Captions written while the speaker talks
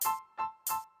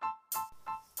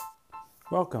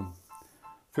Welcome.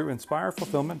 Through Inspire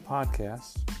Fulfillment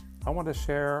Podcasts, I want to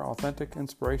share authentic,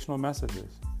 inspirational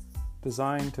messages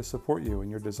designed to support you in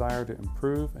your desire to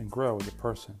improve and grow as a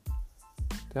person,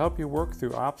 to help you work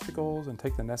through obstacles and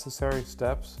take the necessary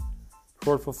steps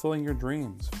toward fulfilling your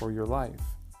dreams for your life,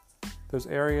 those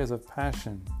areas of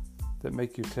passion that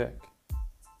make you tick,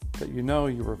 that you know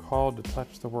you were called to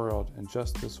touch the world in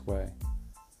just this way.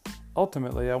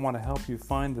 Ultimately, I want to help you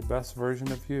find the best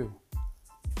version of you.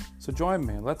 So join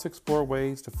me and let's explore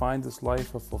ways to find this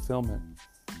life of fulfillment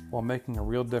while making a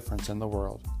real difference in the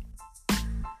world.